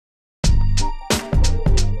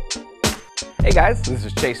Hey guys, this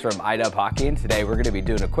is Chase from iDub Hockey, and today we're going to be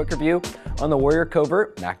doing a quick review on the Warrior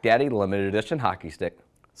Covert Mac Daddy Limited Edition Hockey Stick.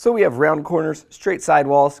 So we have round corners, straight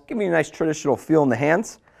sidewalls, giving you a nice traditional feel in the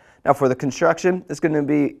hands. Now for the construction, it's going to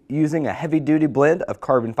be using a heavy-duty blend of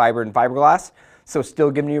carbon fiber and fiberglass, so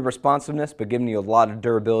still giving you responsiveness, but giving you a lot of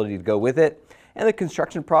durability to go with it. And the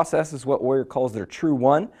construction process is what Warrior calls their True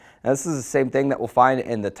One. Now this is the same thing that we'll find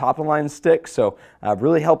in the top of the line stick, so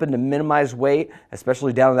really helping to minimize weight,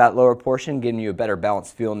 especially down to that lower portion, giving you a better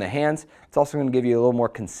balanced feel in the hands. It's also going to give you a little more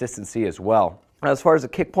consistency as well. Now, as far as the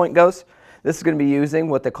kick point goes, this is going to be using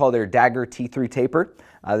what they call their Dagger T3 tapered.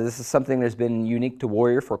 This is something that's been unique to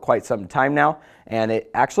Warrior for quite some time now, and it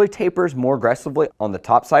actually tapers more aggressively on the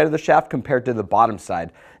top side of the shaft compared to the bottom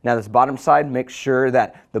side. Now this bottom side makes sure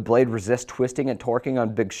that the blade resists twisting and torquing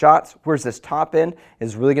on big shots, whereas this top end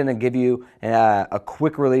is really going to give you a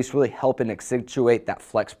quick release, really helping accentuate that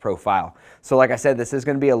flex profile. So like I said, this is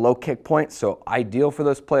going to be a low kick point, so ideal for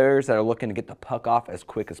those players that are looking to get the puck off as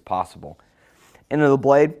quick as possible. Into the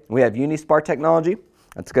blade, we have Unispar technology.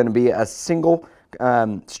 That's going to be a single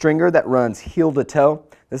stringer that runs heel to toe.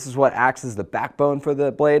 This is what acts as the backbone for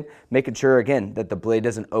the blade, making sure, again, that the blade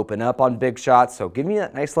doesn't open up on big shots, so giving you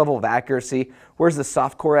that nice level of accuracy, whereas the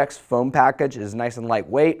Softcore X foam package is nice and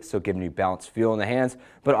lightweight, so giving you balanced feel in the hands,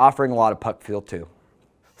 but offering a lot of puck feel too.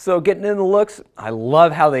 So getting into the looks, I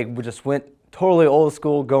love how they just went totally old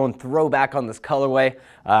school, going throwback on this colorway.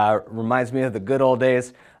 Reminds me of the good old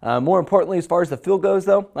days. More importantly, as far as the feel goes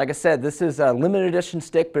though, like I said, this is a limited edition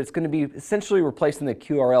stick, but it's going to be essentially replacing the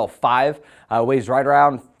QRL 5. Weighs right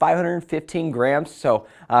around 515 grams, so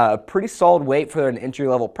a pretty solid weight for an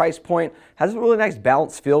entry-level price point. Has a really nice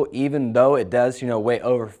balanced feel, even though it does, weigh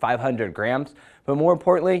over 500 grams. But more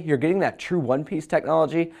importantly, you're getting that true one-piece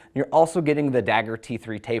technology, and you're also getting the Dagger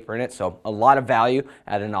T3 taper in it, so a lot of value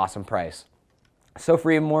at an awesome price. So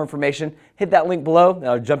for even more information, hit that link below.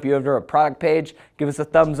 That'll jump you over to our product page. Give us a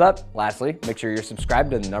thumbs up. Lastly, make sure you're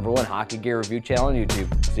subscribed to the #1 hockey gear review channel on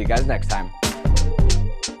YouTube. See you guys next time.